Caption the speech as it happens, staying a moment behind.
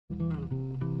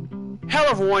Hello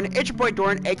everyone, it's your boy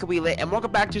Doran, aka Lit, and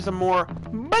welcome back to some more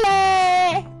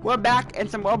Bully! We're back in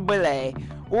some more Bully.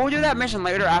 We'll do that mission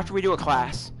later after we do a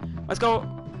class. Let's go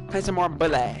play some more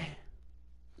Bully.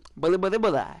 Bully.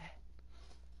 The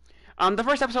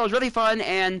first episode was really fun,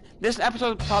 and this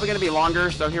episode is probably going to be longer,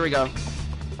 so here we go.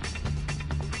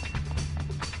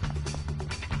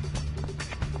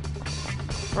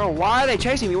 Bro, why are they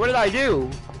chasing me? What did I do?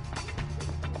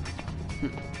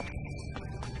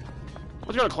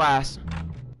 Let's go to class.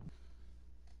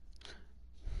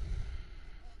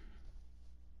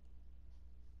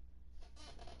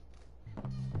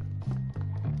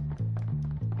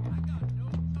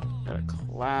 Go to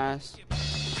class.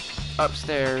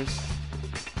 Upstairs.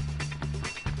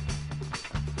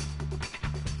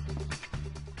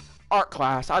 Art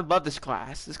class. I love this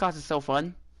class. This class is so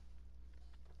fun.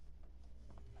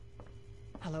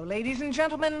 Hello, ladies and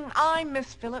gentlemen. I'm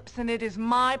Miss Phillips, and it is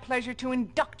my pleasure to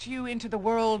induct you into the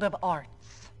world of arts.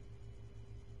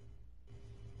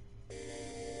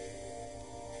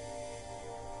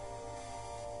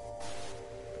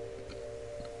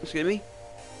 Excuse me?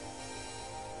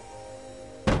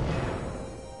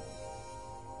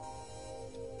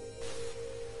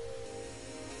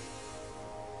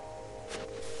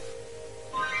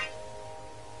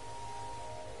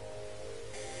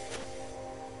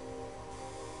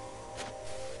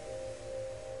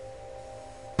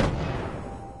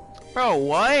 Bro,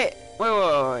 what?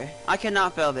 Wait. I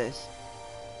cannot fail this.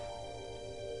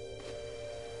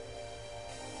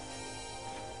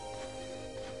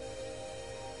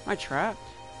 Am I trapped?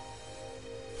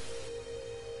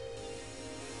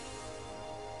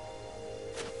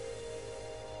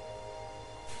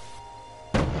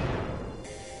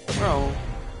 Bro.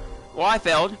 Well, I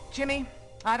failed. Jimmy,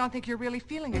 I don't think you're really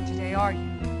feeling it today, are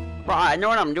you? Bro, I know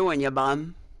what I'm doing, you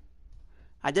bum.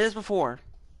 I did this before.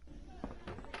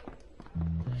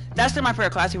 That's still my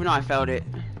favorite class, even though I failed it.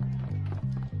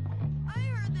 I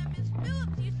heard that Miss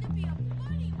Phillips used to be a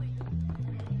funny witch.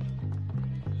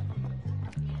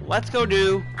 Let's go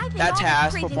do that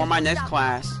task before my next stop.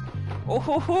 class. Oh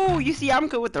ho ho! You see, I'm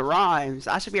good with the rhymes.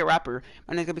 I should be a rapper.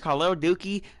 My name's gonna be called Lil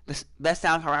Dookie, the best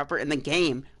SoundCloud rapper in the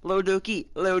game. Lil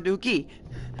Dookie.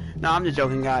 No, I'm just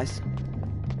joking, guys.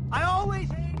 I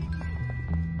always hated you.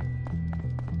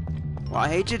 Well, I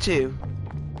hate you too.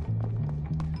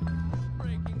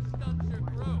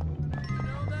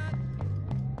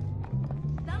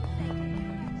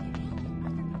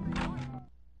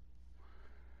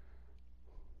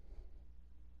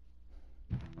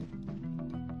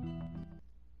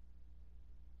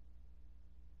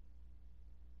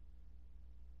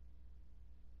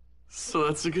 So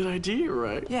that's a good idea,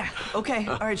 right? Yeah, okay,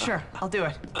 alright, sure, I'll do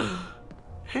it.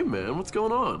 Hey man, what's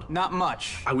going on? Not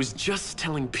much. I was just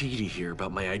telling Petey here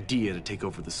about my idea to take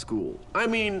over the school. I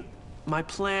mean, my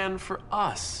plan for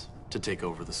us to take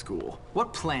over the school.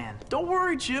 What plan? Don't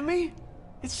worry, Jimmy.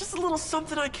 It's just a little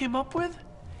something I came up with.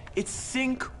 It's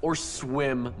sink or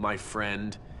swim, my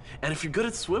friend. And if you're good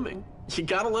at swimming, you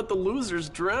gotta let the losers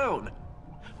drown.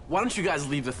 Why don't you guys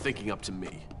leave the thinking up to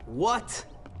me? What?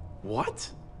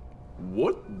 What?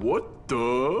 What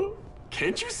the?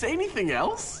 Can't you say anything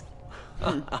else?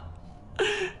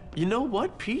 You know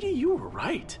what, Petey? You were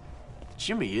right.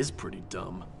 Jimmy is pretty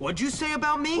dumb. What'd you say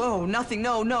about me? Whoa, nothing,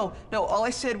 no. All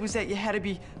I said was that you had to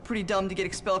be pretty dumb to get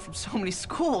expelled from so many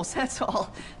schools, that's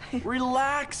all.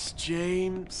 Relax,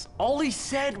 James. All he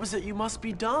said was that you must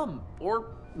be dumb.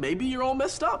 Or maybe you're all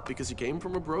messed up because you came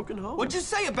from a broken home. What'd you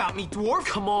say about me, dwarf?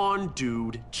 Come on,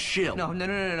 dude. Chill.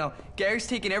 No. Gary's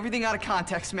taking everything out of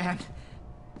context, man.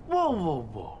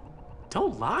 Whoa.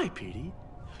 Don't lie, Petey.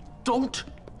 Don't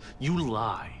you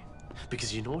lie.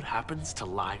 Because you know what happens to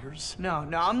liars? No,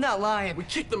 I'm not lying. We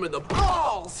kick them in the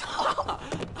balls!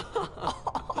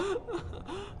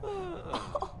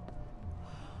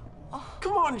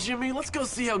 Come on, Jimmy. Let's go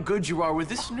see how good you are with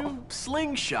this new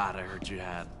slingshot I heard you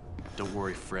had. Don't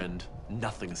worry, friend.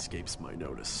 Nothing escapes my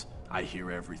notice. I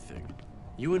hear everything.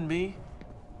 You and me,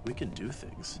 we can do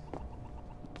things.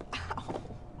 Ow.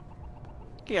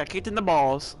 Yeah, kicked in the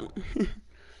balls.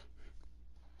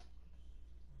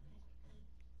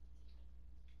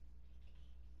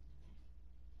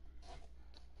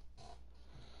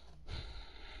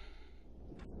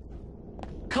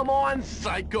 Come on,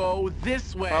 psycho,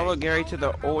 this way. Follow Gary to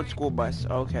the old school bus.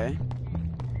 Okay.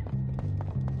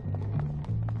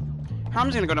 I'm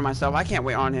just gonna go to myself. I can't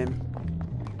wait on him.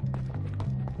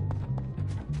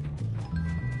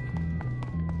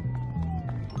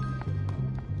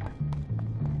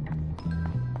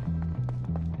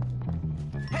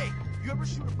 Hey, you ever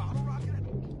shoot a bottle rocket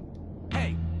at...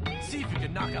 Hey, see if you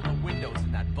can knock out the windows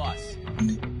in that bus.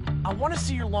 I want to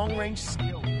see your long-range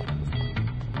skill.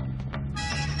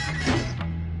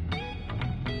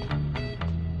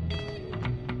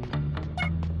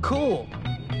 Cool.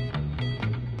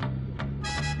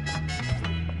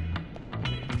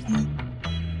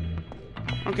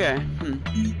 Okay.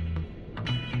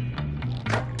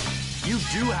 You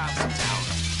do have some talent.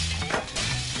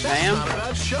 That's Bam. not a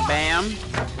bad shot. Bam.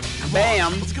 Come on,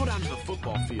 Bam. let's go down to the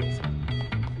football field.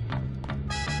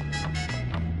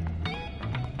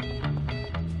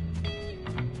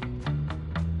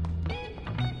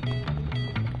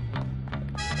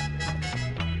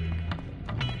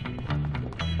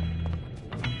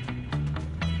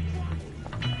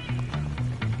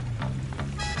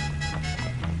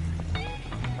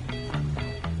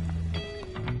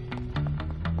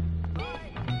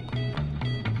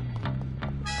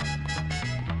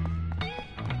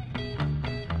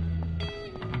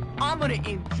 I'm gonna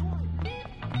enjoy.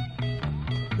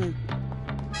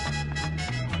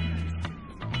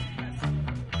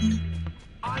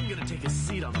 I'm gonna take a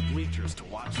seat on the bleachers to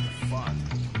watch the fun.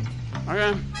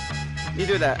 Okay. You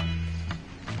do that.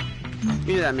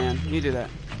 You do that, man. You do that.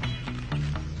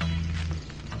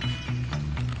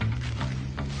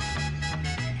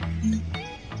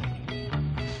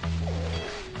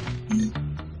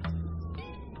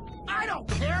 I don't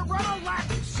care. Run a lap,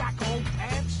 you sack old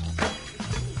pants.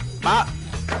 Bop.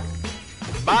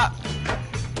 Bop.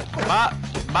 Bop.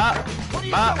 Bop. What are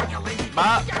you Bop. doing, you lazy?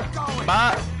 Bop. Get going.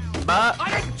 Bop. Bop.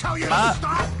 I didn't tell you Bop. to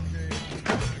stop.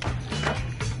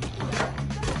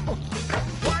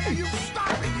 Why are you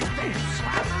stopping, you damn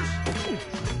slackers?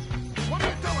 What are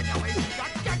you doing, you lazy?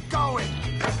 Get going.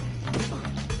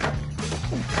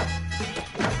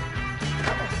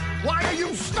 Why are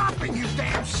you stopping, you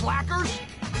damn slackers?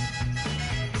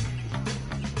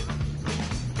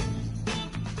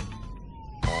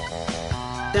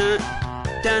 Dun,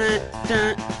 dun,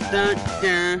 dun, dun,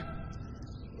 dun.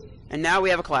 And now we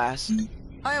have a class.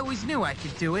 I always knew I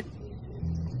could do it.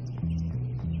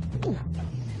 So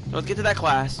let's get to that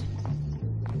class.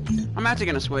 I'm actually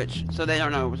gonna switch so they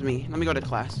don't know it was me. Let me go to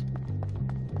class.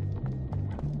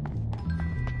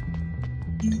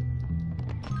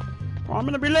 Oh, I'm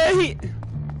gonna be late.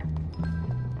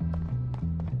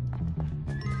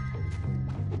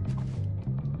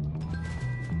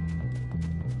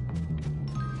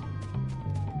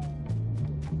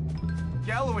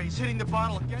 Galloway's hitting the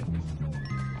bottle again.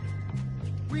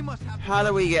 We must have. How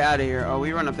do we get out of here? Oh,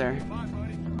 we run up there.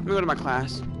 Let me go to my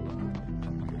class.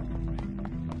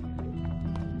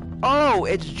 Oh,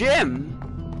 it's Jim.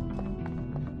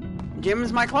 Jim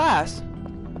is my class.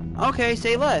 Okay,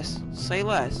 say less. Say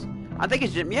less. I think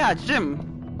it's Jim. Yeah, it's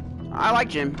Jim. I like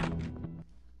Jim.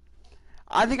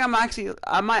 I think I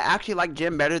might actually like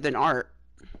Jim better than Art.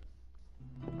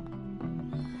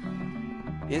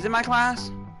 Is it my class?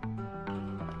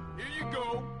 Here you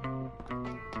go.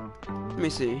 Let me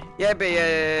see. Yep,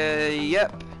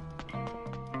 yep.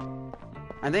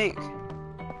 I think.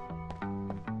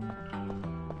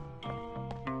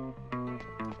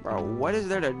 Bro, what is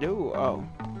there to do? Oh.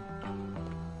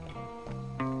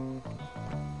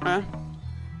 Huh?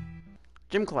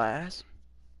 Gym class.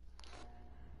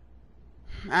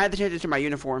 I had to change it to my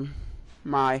uniform.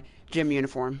 My gym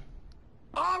uniform.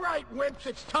 All right, wimps,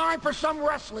 it's time for some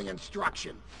wrestling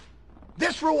instruction.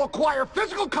 This will require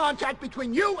physical contact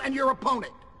between you and your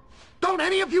opponent. Don't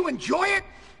any of you enjoy it?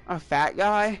 A fat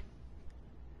guy?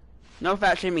 No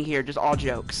fat shaming here, just all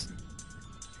jokes.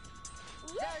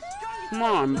 Come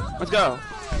on, let's go.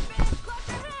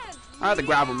 I had to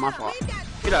grab him, my fault.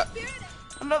 Get up.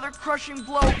 Another crushing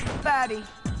blow for Fatty.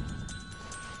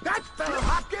 That's better,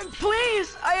 Hopkins.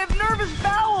 Please, I have nervous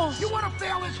bowels. You want to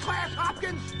fail this class,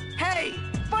 Hopkins? Hey,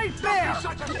 fight Don't fair. be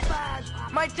such a spaz,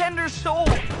 Hopkins. My tender soul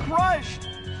crushed.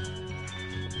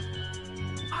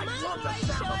 I love the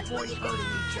sound of boys hurting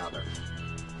each other.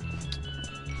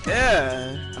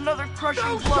 Yeah. Another crushing Do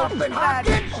blow for something,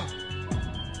 Fatty. Hopkins.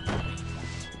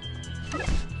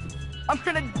 I'm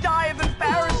gonna die of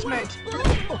embarrassment.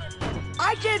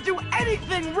 I can't do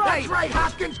anything right. That's right,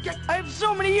 Hopkins. Get. I have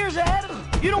so many years ahead of me.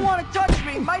 You don't want to touch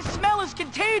me. My smell is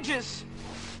contagious.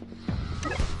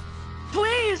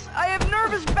 Please, I have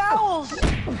nervous bowels.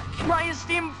 Can my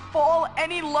esteem fall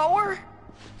any lower?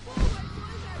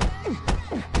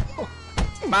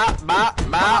 Bop, bop,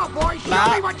 Come bop. on, boys. Show me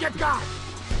bop. what you got.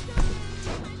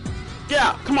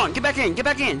 Yeah, come on, get back in, get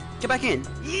back in, get back in.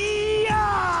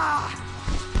 Yeah!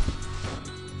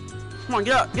 Come on,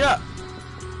 get up, get up.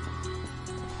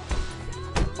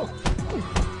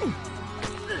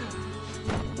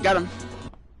 Got him.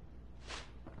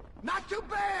 Not too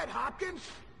bad, Hopkins.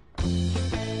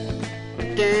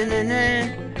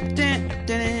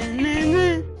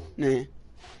 Nah.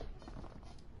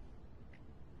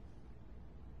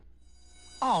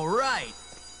 All right.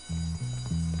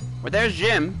 But there's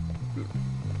Jim.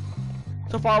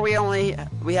 So far we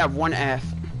have one F.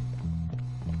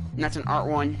 And that's an art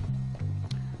one.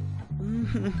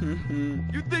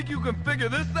 You think you can figure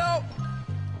this out?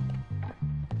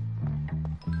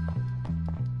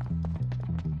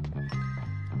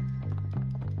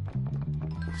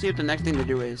 See what the next thing to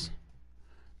do is.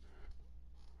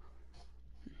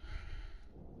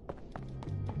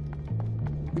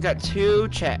 We got 2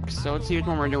 checks, so let's see which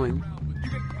one we're doing.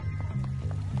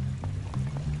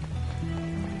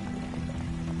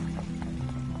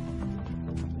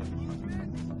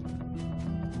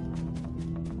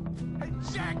 Hey,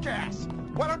 jackass!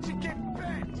 Why don't you get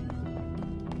bent?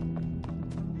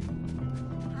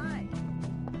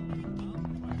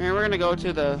 Here, we're gonna go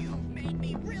to the...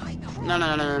 No.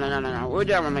 We'll do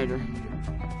that one later.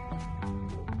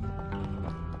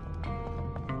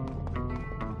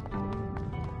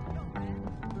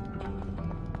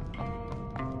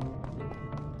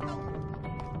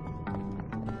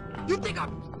 You think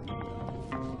I'm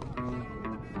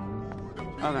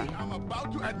Okay. I'm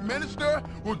about to administer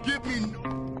will give me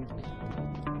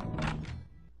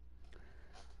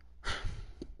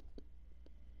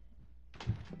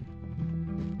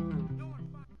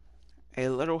A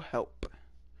little help.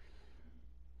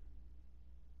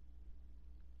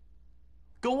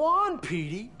 Go on,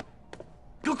 Petey.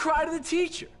 Go cry to the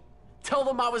teacher. Tell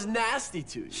them I was nasty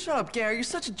to you. Shut up, Gary. You're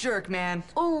such a jerk, man.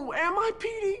 Oh, am I,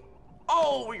 Petey?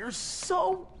 Oh, you're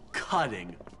so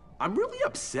cutting. I'm really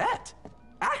upset.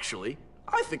 Actually,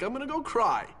 I think I'm gonna go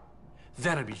cry.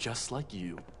 Then I'd be just like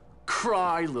you.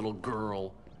 Cry, little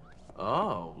girl.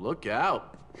 Oh, look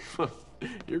out.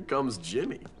 Here comes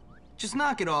Jimmy. Just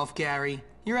knock it off, Gary.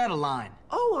 You're out of line.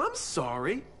 Oh, I'm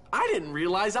sorry. I didn't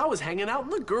realize I was hanging out in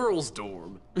the girls'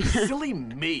 dorm. Silly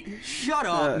me. Shut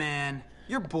up, man.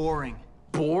 You're boring.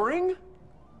 Boring?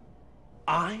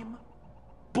 I'm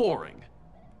boring.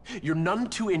 You're none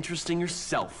too interesting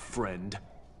yourself, friend.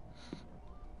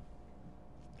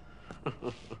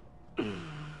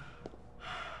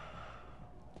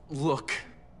 Look,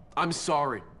 I'm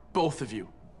sorry, both of you.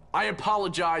 I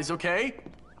apologize, okay?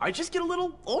 I just get a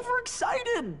little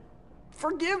overexcited.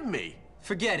 Forgive me.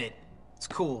 Forget it. It's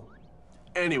cool.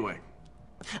 Anyway,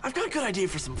 I've got a good idea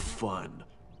for some fun.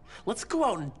 Let's go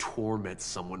out and torment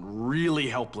someone really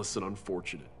helpless and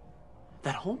unfortunate.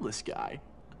 That homeless guy.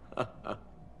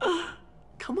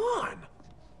 Come on.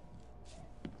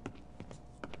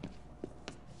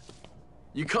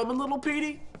 You coming, little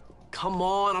Petey? Come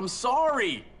on, I'm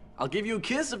sorry. I'll give you a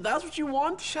kiss if that's what you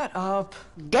want. Shut up.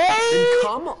 Gay! Then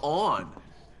come on.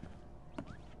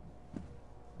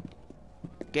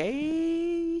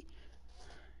 Gay?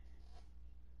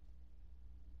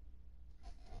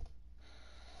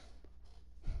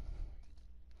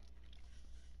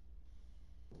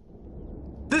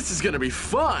 This is gonna be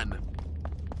fun.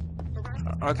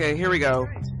 Okay, here we go.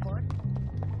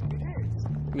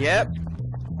 Yep.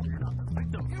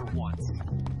 For once.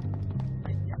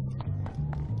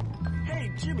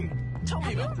 Hey, Jimmy, tell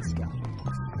me about this guy.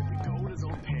 Did he go in his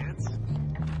own pants?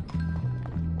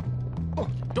 Oh,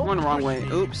 don't Going the wrong push way.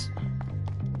 me. Oops.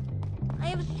 I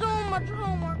have so much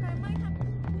homework. I might have to.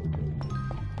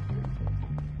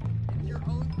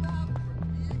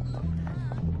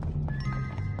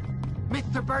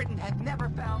 Mr. Burton had never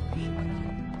found me.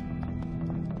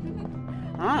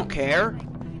 I don't care.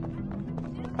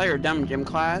 Oh, you're dumb, gym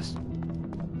class.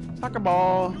 Soccer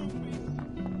ball.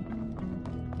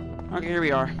 Okay, here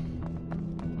we are.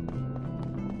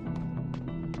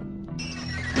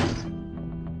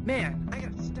 Man, I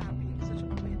gotta stop being such a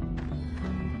bitch.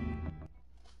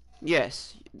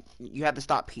 Yes, you have to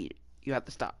stop, Pete. You have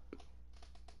to stop.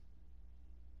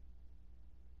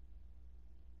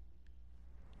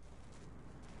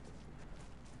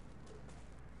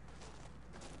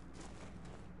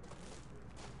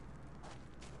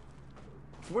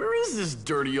 Where is this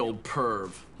dirty old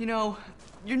perv? You know,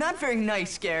 you're not very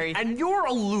nice, Gary. And you're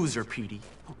a loser, Petey.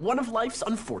 One of life's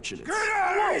unfortunates. Get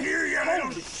out of here, you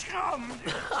little scum!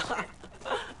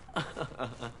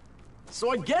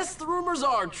 So I guess the rumors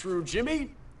are true,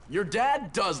 Jimmy. Your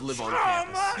dad does live on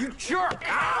campus. You jerk!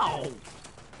 Ow!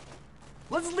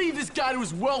 Let's leave this guy to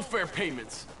his welfare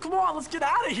payments. Come on, let's get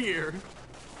out of here.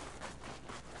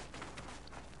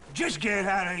 Just get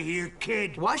out of here,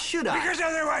 kid. Why should I? Because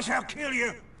otherwise I'll kill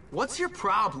you. What's your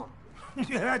problem?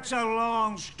 That's a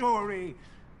long story.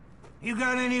 You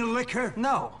got any liquor?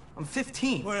 No, I'm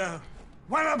 15. Well,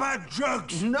 what about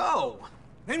drugs? No!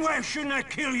 Then why shouldn't I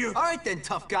kill you? All right then,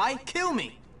 tough guy, kill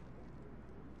me.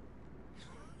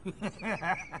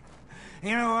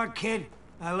 You know what, kid?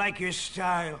 I like your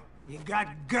style. You got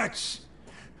guts.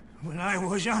 When I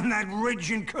was on that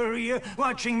ridge in Korea,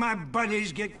 watching my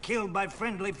buddies get killed by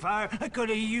friendly fire, I could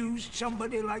have used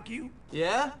somebody like you.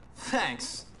 Yeah?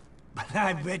 Thanks. But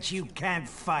I bet you can't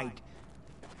fight.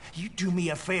 You do me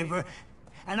a favor,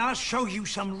 and I'll show you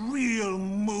some real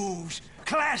moves.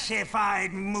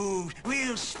 Classified moves.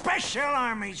 Real special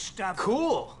army stuff.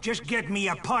 Cool. Just get me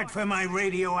a part for my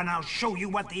radio, and I'll show you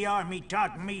what the army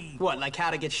taught me. What, like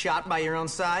how to get shot by your own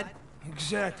side?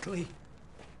 Exactly.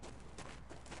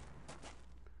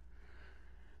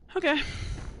 Okay.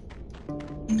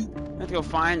 Let's go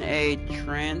find a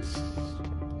trans sister.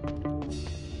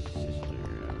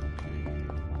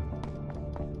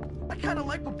 I kind of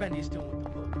like what Benny's doing with the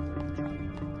boat.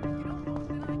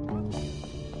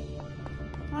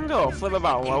 I'm gonna go flip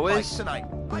about Lois. Tonight.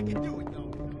 I can do it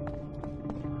though.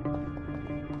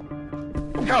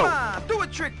 Go. Come on, do a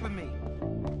trick for me.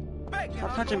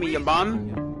 Stop touching me, you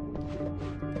bum.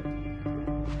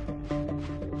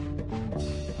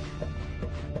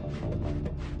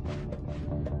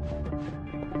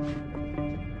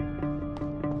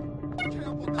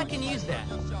 I can use that.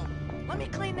 Let me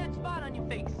clean that spot on your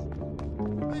face.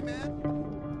 Hey, man.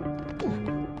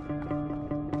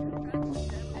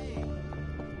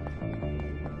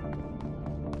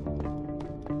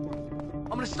 I'm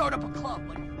gonna start up a club.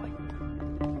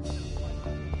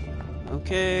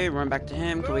 Okay, run back to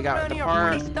him because we got the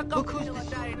part. Look who's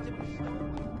decided to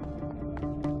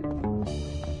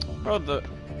Bro,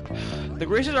 the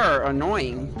greases are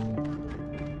annoying.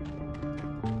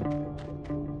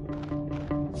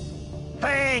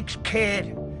 Thanks,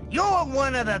 kid. You're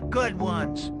one of the good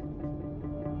ones.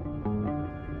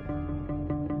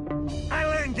 I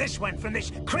learned this one from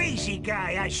this crazy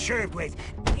guy I served with.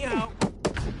 You know,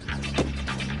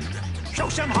 show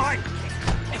some heart.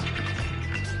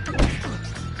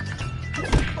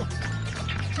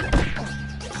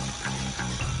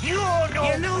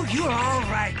 You know you're all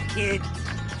right, kid.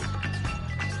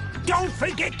 Don't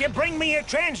forget to bring me a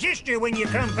transistor when you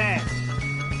come back.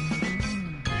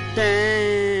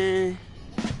 Dang.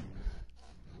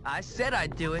 I said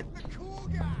I'd do it.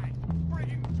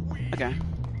 Okay.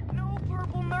 No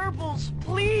purple nurbles,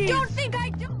 please. Don't think I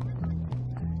do.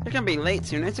 It's gonna be late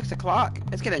soon. It's 6 o'clock.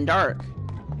 It's getting dark.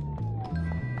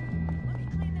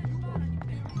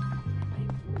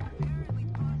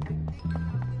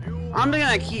 I'm just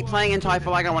gonna keep playing until I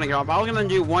feel like I want to get off. I was gonna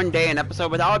do one day an episode,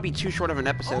 but that would be too short of an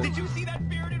episode. Did you see that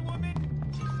bearded woman?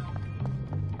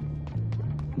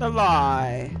 The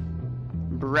lie.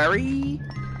 Brary?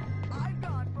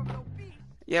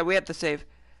 Yeah, we have to save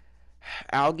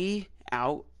algae.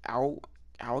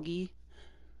 Algae.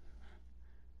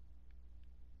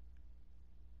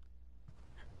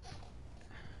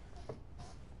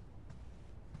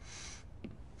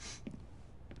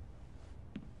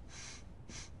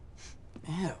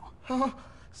 Ew. Oh,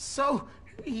 so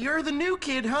you're the new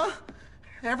kid, huh?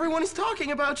 Everyone is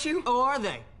talking about you. Oh, are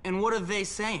they? And what are they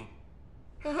saying?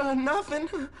 Nothing.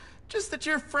 Just that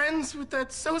you're friends with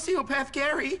that sociopath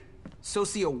Gary.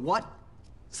 Socio what?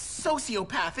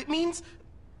 Sociopath. It means...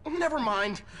 Never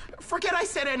mind. Forget I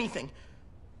said anything.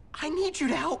 I need you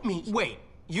to help me. Wait,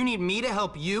 you need me to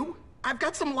help you? I've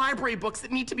got some library books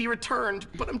that need to be returned,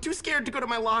 but I'm too scared to go to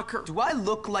my locker. Do I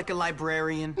look like a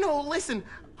librarian? No, listen.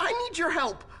 I need your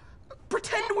help.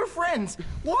 Pretend we're friends.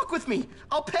 Walk with me.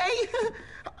 I'll pay.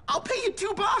 I'll pay you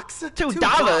 $2.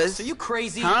 $2? Are you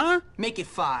crazy? Huh? Make it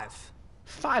 $5.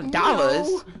 $5?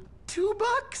 No,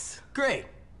 $2? Great.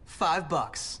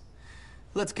 $5.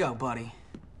 Let's go, buddy.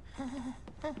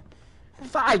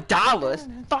 $5?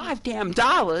 $5 damn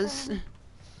dollars?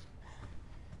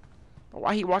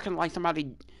 Why he walking like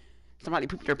somebody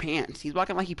pooped their pants? He's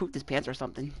walking like he pooped his pants or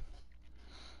something.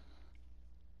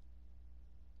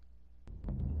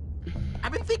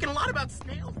 I've been thinking a lot about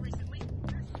snails recently.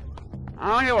 I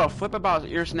don't give a flip about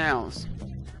your snails.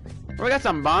 We got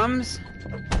some bums.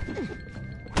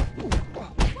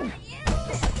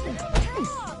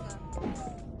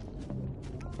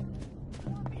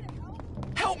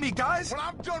 Help me, guys! When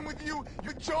I'm done with you,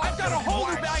 your jaw. I've got a whole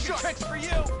new bag of tricks for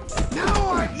you.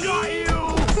 Now I got you!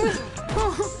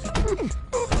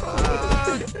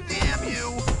 Damn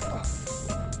you!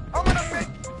 I'm gonna make.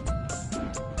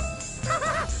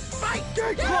 Fight!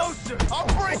 Get closer! I'll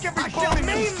break every bone in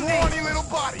your scrawny little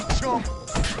body, chump!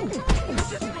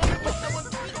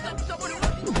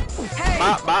 Hey!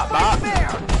 Bop, bop, bop.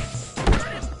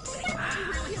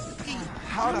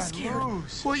 How'd I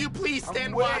lose? Will you please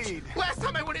stand watch? Last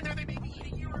time I went in there, they made me eat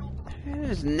a urinal. It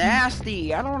is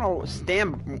nasty. I don't know.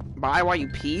 Stand by while you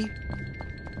pee.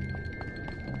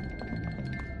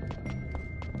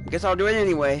 Guess I'll do it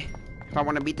anyway. if I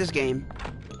want to beat this game.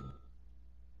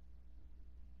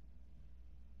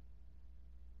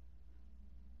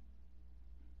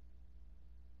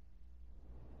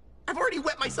 I've already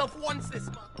wet myself once this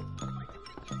month.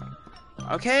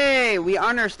 Okay, we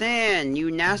understand,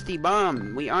 you nasty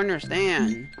bum. We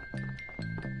understand.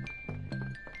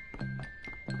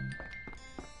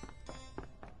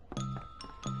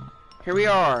 Here we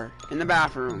are, in the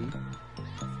bathroom.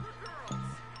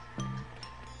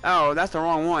 Oh, that's the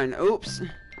wrong one. Oops.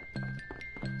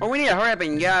 Well, we need to hurry up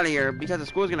and get out of here because the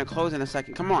school's gonna close in a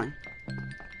second. Come on.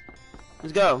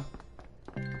 Let's go.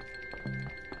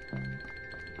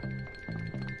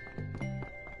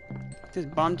 Just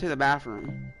bum to the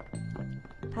bathroom.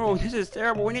 Bro, this is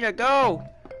terrible. We need to go.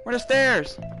 Where are the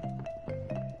stairs?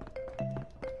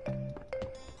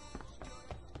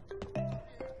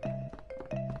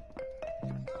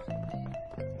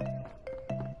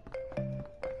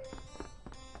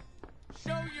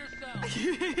 Show yourself.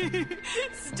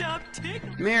 Stop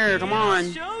tickling. Mirror, come on.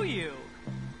 I'll show you.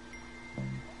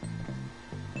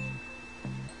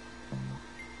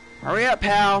 Hurry up,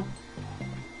 pal.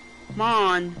 Come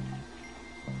on.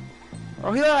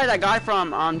 Oh, he looked like that guy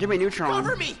from Jimmy Neutron.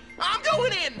 Cover me! I'm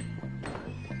going in!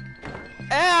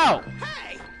 Ow!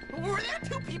 Hey! Were there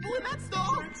two people in that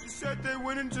stall? She said they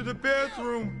went into the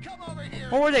bathroom. Come over here!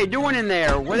 What were they doing in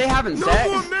there? Were they having No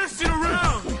sex? more messing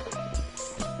around!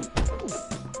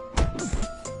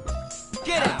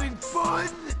 Get out. Having fun?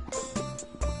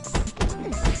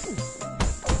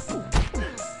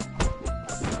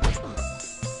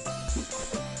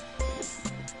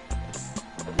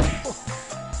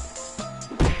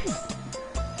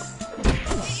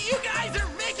 You guys are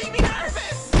making me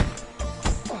nervous!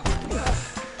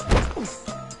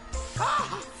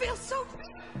 Ah, I feel so...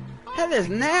 That is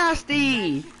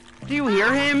nasty! Do you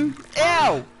hear him?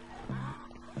 Ew!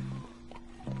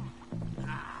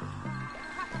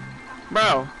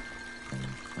 Bro.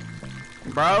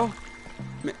 Bro?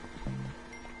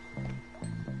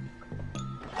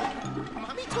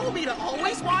 Mommy told me to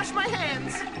always wash my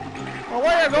hands. Well,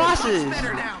 where are your glasses? Much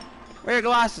better now. Where are your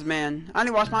glasses, man? I need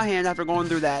to wash my hands after going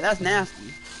through that. That's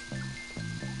nasty.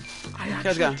 I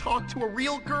Let's go. actually talked to a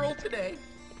real girl today.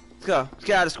 Let's go. Let's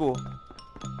get out of school.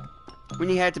 We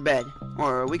need to head to bed.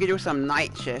 Or we could do some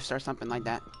night shifts or something like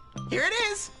that. Here it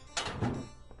is.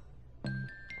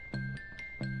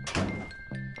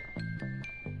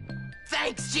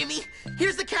 Thanks, Jimmy.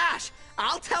 Here's the cash.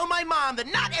 I'll tell my mom that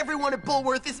not everyone at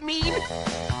Bullworth is mean.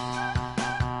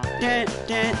 Dun,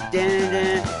 dun, dun,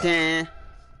 dun, dun.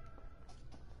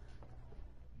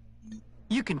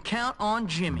 You can count on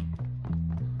Jimmy.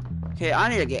 Okay, I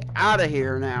need to get out of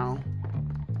here now.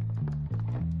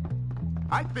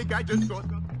 I think I just saw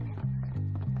something.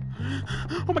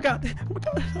 Oh my god. Oh my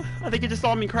god. I think it just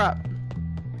saw me crap.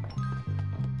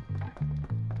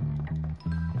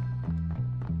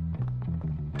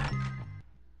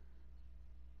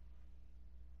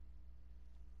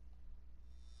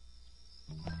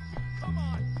 Come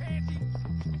on, Pansy.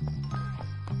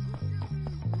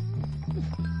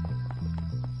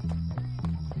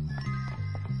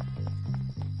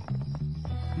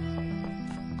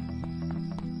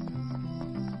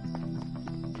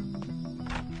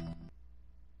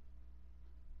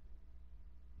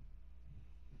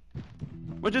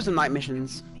 We'll do some night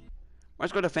missions.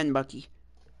 Let's go defend Bucky.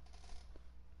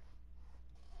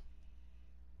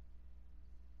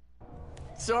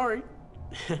 Sorry.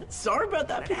 Sorry about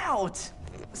that. Get out.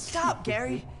 Stop,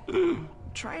 Gary. I'm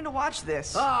trying to watch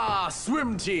this. Ah,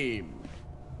 swim team.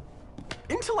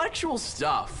 Intellectual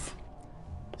stuff.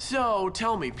 So,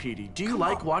 tell me, Petey, do you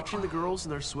like watching the girls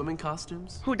in their swimming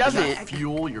costumes? Who Does doesn't? that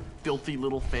fuel your filthy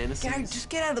little fantasies? Gary, just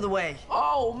get out of the way.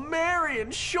 Oh,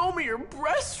 Marion, show me your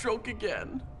breaststroke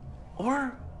again.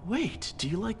 Or, wait, do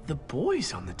you like the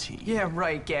boys on the team? Yeah,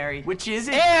 right, Gary. Which is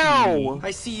it? Ew!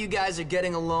 I see you guys are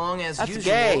getting along as That's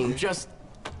usual. gay. I'm just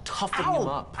toughening him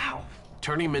up. Ow.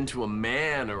 Turning him into a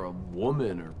man or a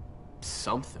woman or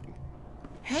something.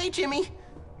 Hey, Jimmy.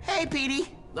 Hey, Petey.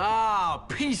 Ah,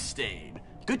 Peace Stain.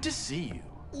 Good to see you.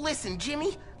 Listen,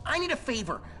 Jimmy, I need a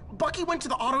favor. Bucky went to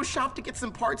the auto shop to get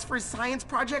some parts for his science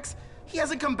projects. He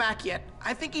hasn't come back yet.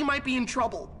 I think he might be in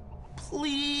trouble.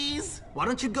 Please? Why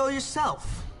don't you go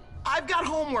yourself? I've got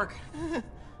homework.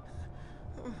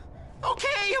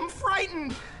 Okay, I'm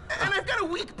frightened. And I've got a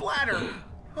weak bladder.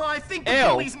 Oh, I think the Ew.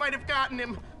 bullies might have gotten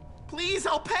him. Please,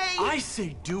 I'll pay. I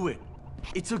say do it.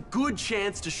 It's a good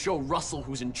chance to show Russell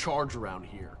who's in charge around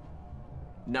here.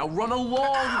 Now run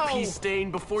along, Ow. Peace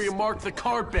Stain, before you mark the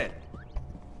carpet.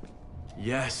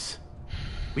 Yes.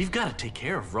 We've got to take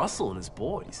care of Russell and his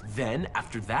boys. Then,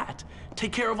 after that,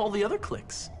 take care of all the other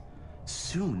cliques.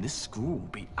 Soon, this school will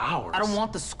be ours. I don't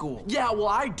want the school. Yeah, well,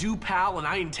 I do, pal, and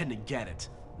I intend to get it.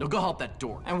 Now go help that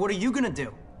door. And what are you gonna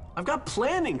do? I've got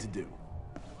planning to do.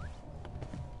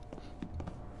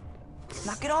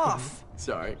 Knock it off.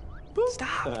 Sorry.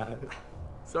 Stop.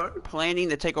 Sorry. Planning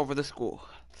to take over the school.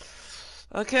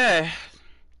 Okay.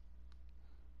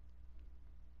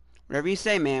 Whatever you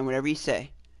say, man. Whatever you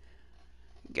say.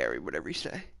 Gary, whatever you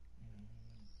say.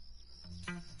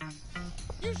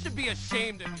 You should be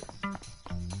ashamed of you.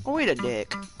 Oh, wait a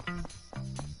dick.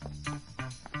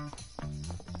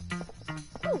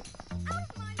 Ooh, out of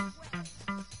my way.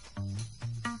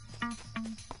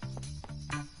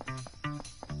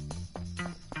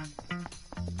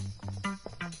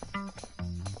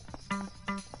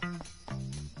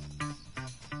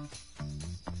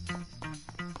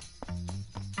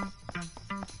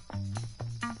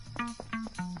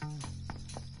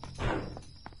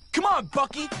 Come on,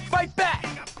 Bucky, fight back!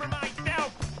 Up for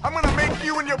myself. I'm gonna make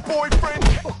you and your boyfriend.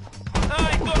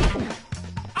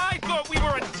 I thought we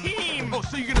were a team. Oh,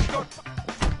 so you're gonna start?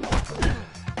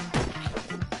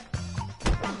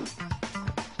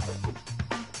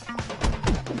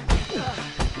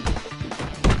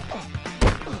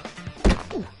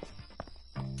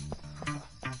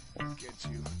 Get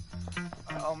you.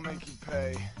 I'll make you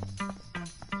pay.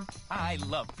 I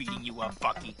love beating you up,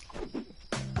 Bucky.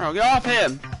 Oh, get off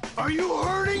him! Are you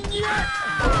hurting yet?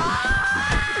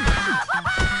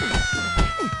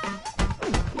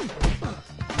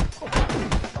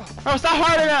 Bro, stop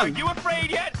hurting Are him! you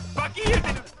afraid yet? Bucky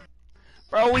isn't.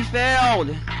 Bro, we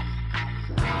failed!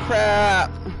 Crap!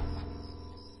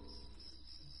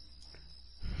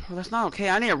 Well, that's not okay.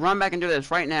 I need to run back and do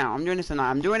this right now. I'm doing this tonight.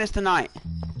 I'm doing this tonight.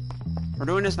 We're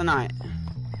doing this tonight.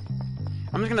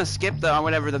 I'm just gonna skip the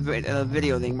whatever the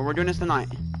video thing, but we're doing this tonight.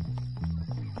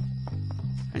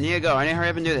 I need to go. I need to hurry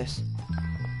up and do this.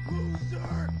 Why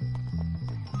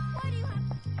do you have to?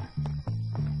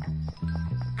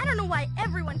 I don't know why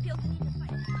everyone feels the need to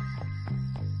fight.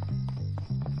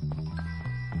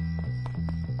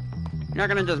 You're not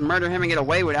gonna just murder him and get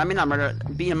away with it. I mean, not murder,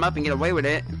 beat him up and get away with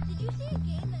it. Did you see a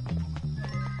game that makes you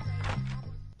play?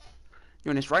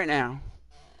 Doing this right now.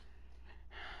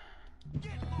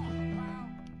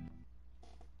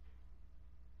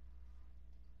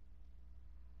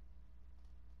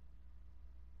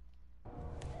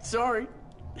 Sorry.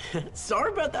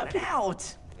 Sorry about that. Get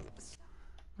out.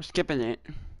 We're skipping it.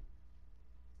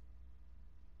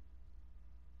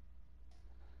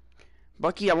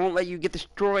 Bucky, I won't let you get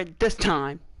destroyed this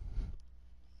time.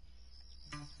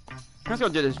 Let's go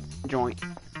do this joint.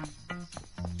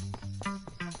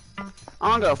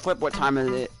 I'm gonna flip what time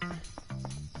is it.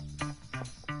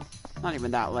 Not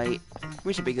even that late.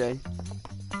 We should be good.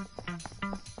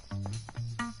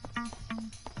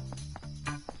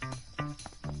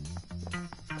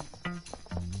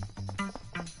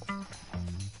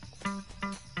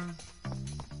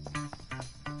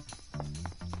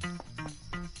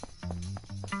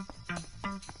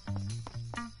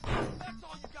 That's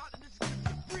all you got, and this is gonna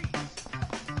be free.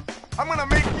 I'm gonna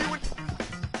make you.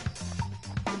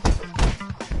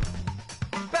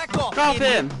 Back off. Get off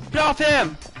idiot. him! Get off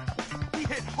him! We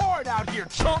hit hard out here,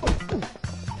 chump.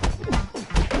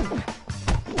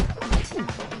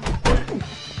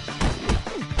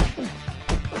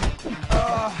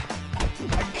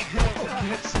 I can't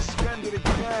get suspended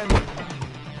again.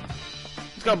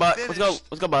 Let's go, Buck. Let's go.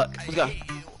 Let's go, Buck. Let's go.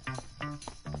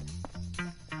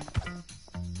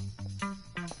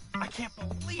 I can't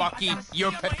believe Bucky,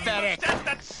 you're pathetic.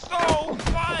 That's so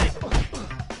fun.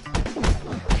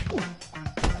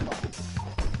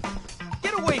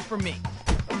 Get away from me.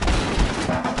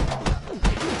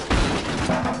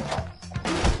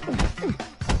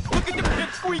 Look at the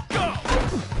pits we go.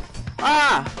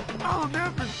 Ah! I'll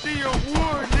never see a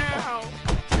war now.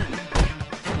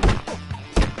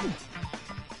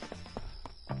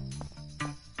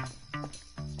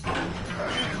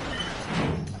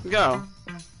 Go.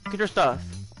 Get your stuff.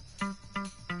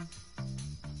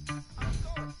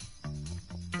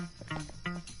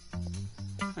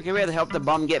 Okay, we have to help the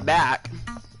bum get back.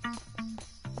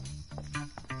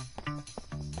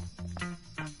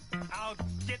 I'll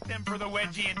get them for the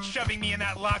wedgie and shoving me in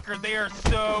that locker. They are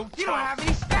so. You don't have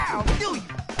any style, do you?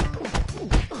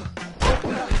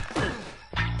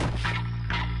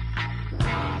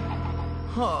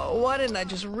 Oh, why didn't I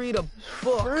just read a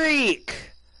book? Freak!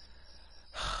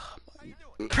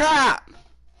 Crap!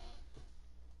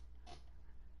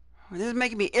 This is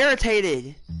making me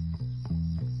irritated.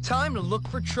 Time to look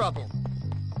for trouble.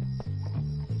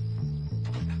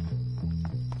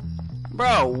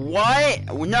 Bro, what?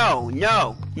 No,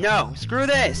 no, no. Screw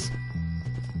this.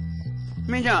 Let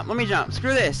me jump, let me jump.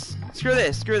 Screw this. Screw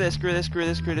this, screw this, screw this, screw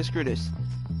this, screw this, screw this.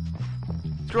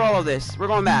 Screw all of this. We're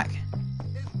going back.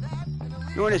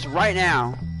 Doing this right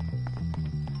now.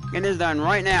 Getting this done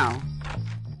right now.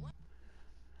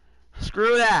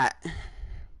 Screw that.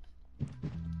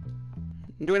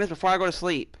 I'm doing this before I go to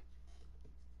sleep.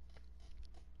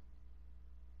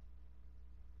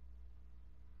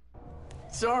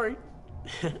 Sorry.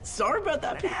 Sorry about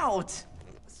that. Get out!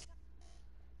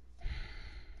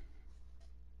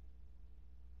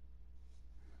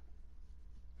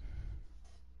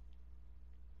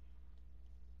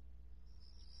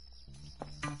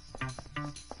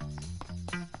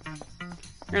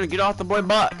 You're gonna get off the boy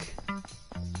Buck.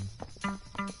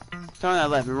 Turn that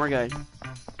left and we're good.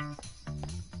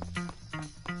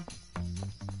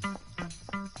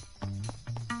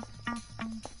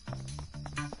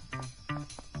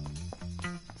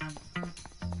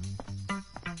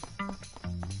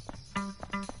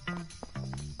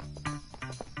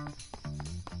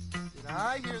 Did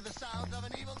I hear the sounds of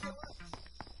an evildoer?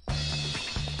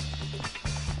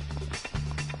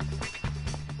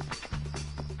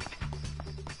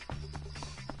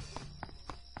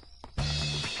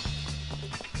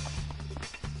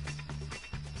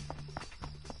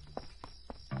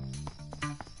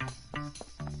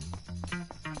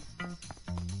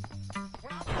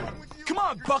 Come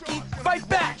on, Bucky! Fight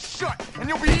back! Shut! And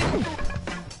you'll be eaten!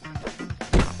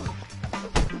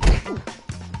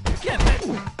 Get it!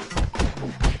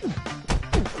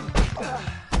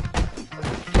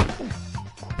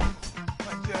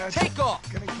 My dad. Take off!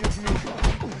 Gonna give me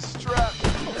a strap.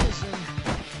 Listen.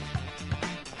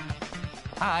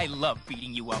 I love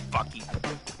beating you up, Bucky.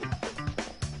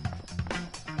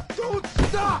 Don't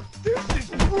stop! This is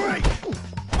great!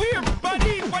 We're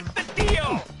buddies! What's the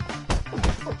deal?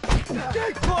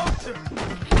 Get closer!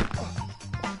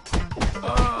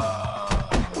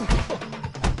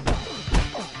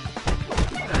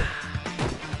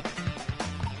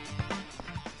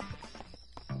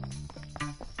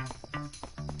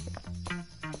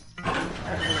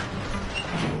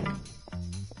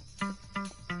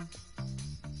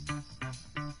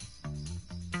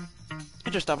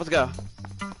 Get your stuff, let's go.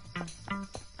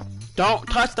 Don't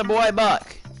touch the boy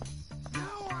Buck.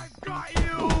 Now I've got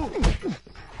you!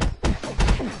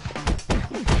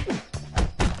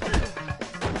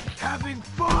 Having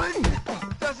fun?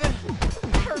 Doesn't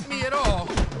hurt me at all.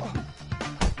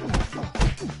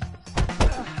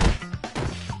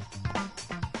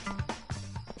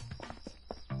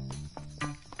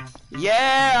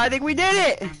 Yeah, I think we did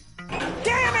it!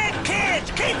 Damn it,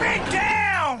 kids! Keep it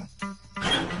down!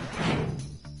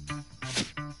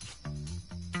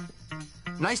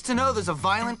 Nice to know there's a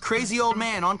violent, crazy old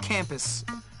man on campus.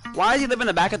 Why does he live in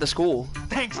the back of the school?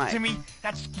 Thanks, Right. Jimmy.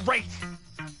 That's great.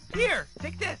 Here,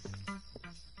 take this.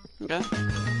 Okay.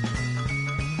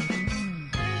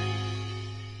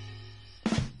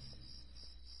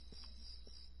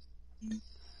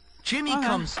 Jimmy Okay.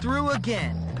 comes through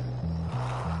again.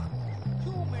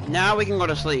 Now we can go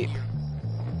to sleep.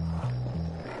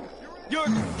 You're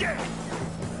dead.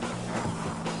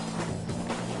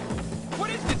 What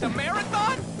is this, a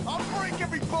marathon? I'll break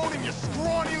every bone in your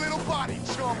scrawny little body,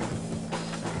 chump!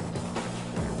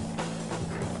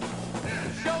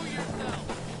 Show yourself.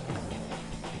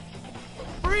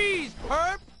 Freeze,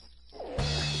 perp.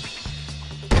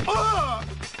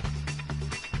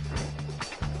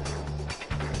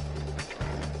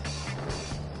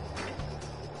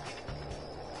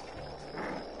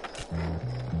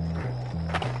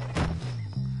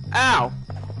 Ow!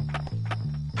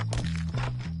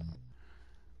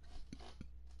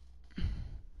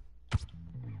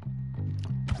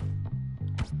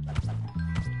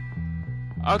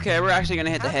 Okay, we're actually gonna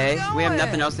hit the hay. We have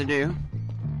nothing else to do.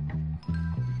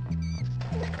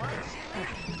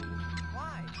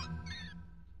 Why?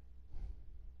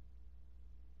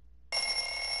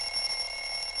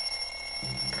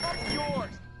 Fuck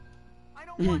yours. I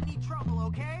don't want any trouble,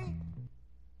 okay?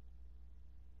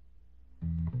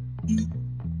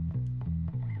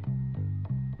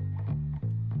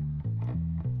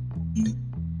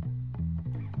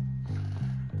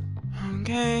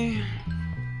 Okay.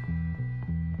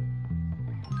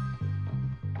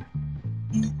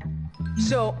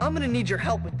 So, I'm gonna need your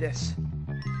help with this.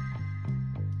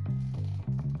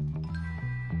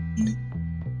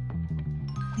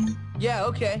 Yeah,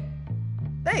 okay.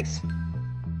 Thanks.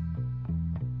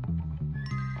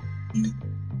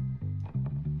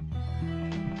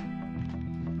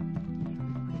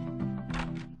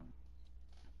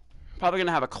 Probably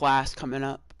gonna have a class coming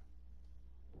up.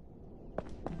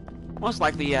 Most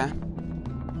likely, yeah.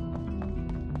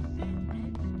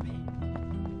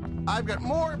 I've got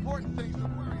more important things to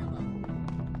worry about.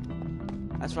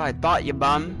 That's what I thought, you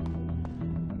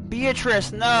bum.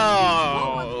 Beatrice,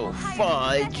 no!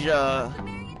 Fudge. Here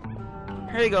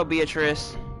you go,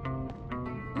 Beatrice.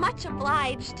 Much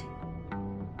obliged.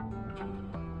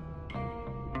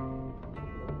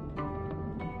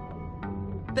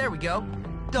 There we go.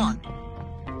 Done.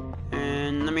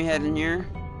 And let me head in here.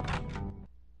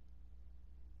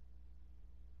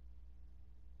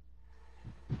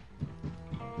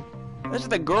 Those are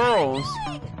the girls.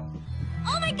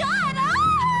 Oh my god!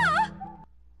 Ah!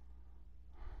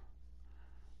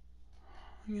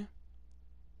 Yeah.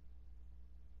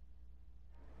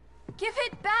 Give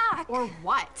it back! Or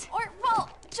what? Or, well,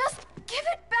 just give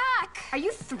it back! Are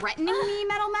you threatening me,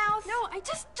 Metal Mouth? No,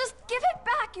 just give it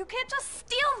back! You can't just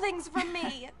steal things from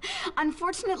me!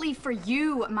 Unfortunately for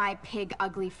you, my pig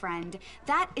ugly friend,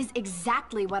 that is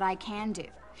exactly what I can do.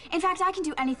 In fact, I can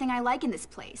do anything I like in this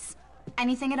place.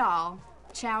 Anything at all.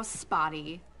 Ciao,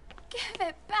 Spotty. Give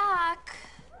it back.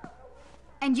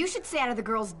 And you should stay out of the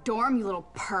girls' dorm, you little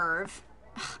perv.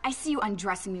 I see you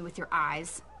undressing me with your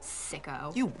eyes,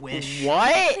 sicko. You wish.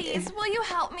 What? Please, will you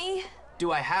help me?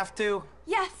 Do I have to?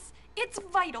 Yes, it's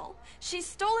vital. She's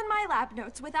stolen my lab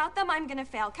notes. Without them, I'm gonna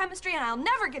fail chemistry and I'll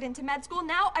never get into med school.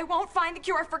 Now I won't find the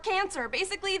cure for cancer.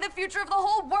 Basically, the future of the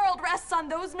whole world rests on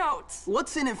those notes.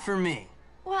 What's in it for me?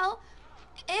 Well,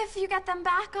 if you get them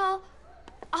back,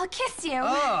 I'll kiss you.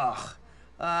 Ugh.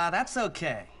 That's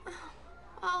okay.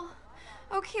 Oh,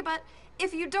 okay, but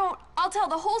if you don't, I'll tell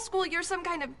the whole school you're some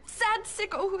kind of sad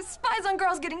sicko who spies on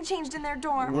girls getting changed in their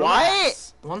dorm.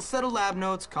 What? One set of lab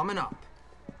notes coming up.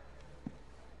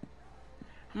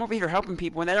 I'm over here helping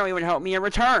people and they don't even help me in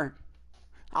return.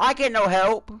 I get no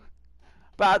help.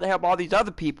 But I have to help all these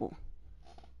other people.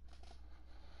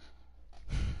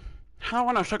 I don't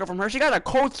want no sugar from her. She got a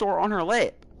cold sore on her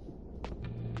lip.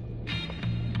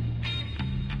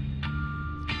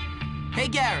 Hey,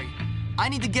 Gary. I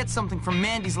need to get something from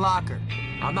Mandy's locker.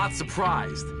 I'm not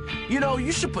surprised. You know,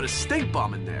 you should put a stink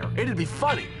bomb in there. It'd be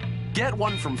funny. Get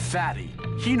one from Fatty.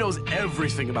 He knows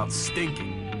everything about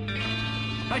stinking.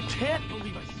 I can't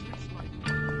believe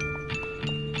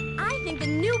I think the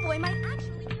new boy might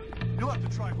actually... You'll have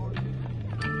to try harder.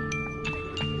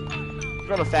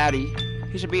 Go to Fatty.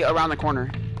 He should be around the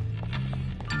corner.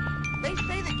 They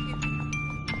say that you...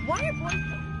 Why are boys...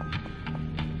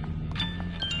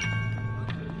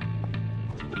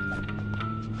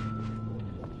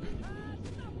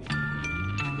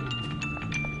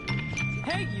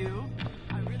 Hey, you!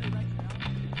 I really like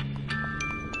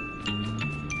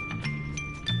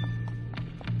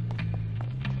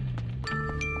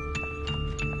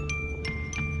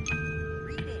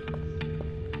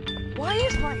Why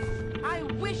is my... I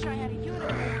wish I had a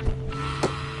unicorn.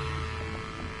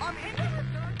 I'm into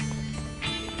her,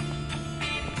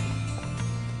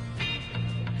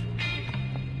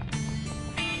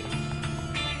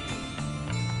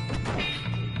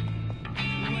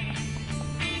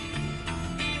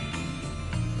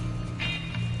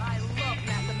 I love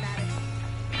mathematics.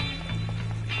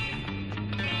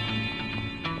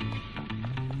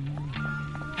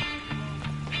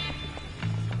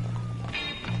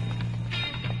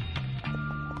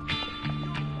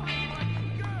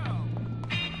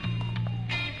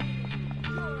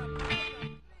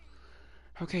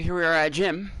 Okay, here we are at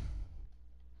gym.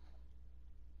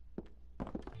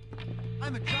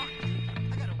 I'm a doctor.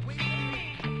 I gotta wait.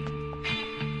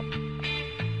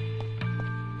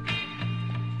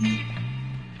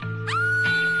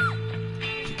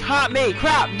 She caught me.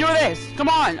 Crap, do this. Come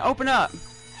on, open up.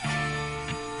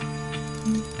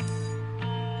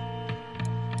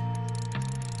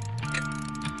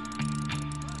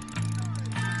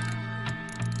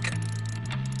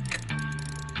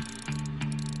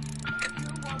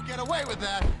 Get away with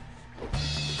that.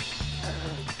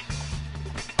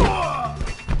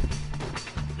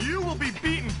 You will be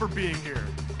beaten for being here.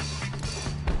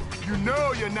 You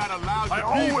know you're not allowed to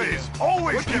be here.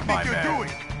 What do you think you're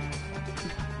doing?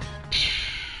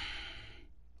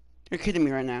 You're kidding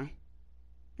me right now.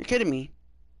 You're kidding me.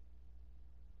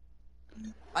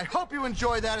 I hope you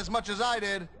enjoy that as much as I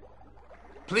did.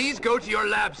 Please go to your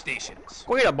lab stations.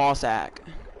 Go get a ball sack.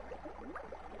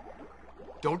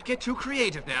 Don't get too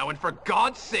creative now, and for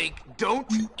God's sake,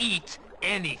 don't eat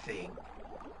anything.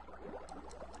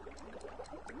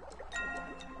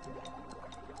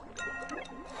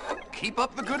 Keep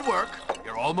up the good work.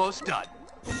 You're almost done.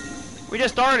 We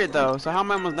just started though, so how am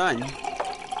I almost done?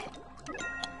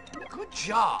 Good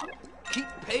job. Keep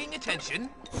paying attention.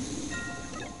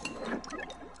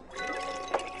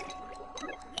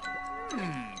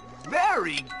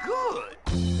 Very good.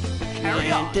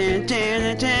 Carry on.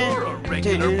 You're a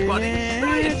regular budding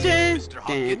scientist, Mr.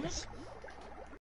 Hopkins.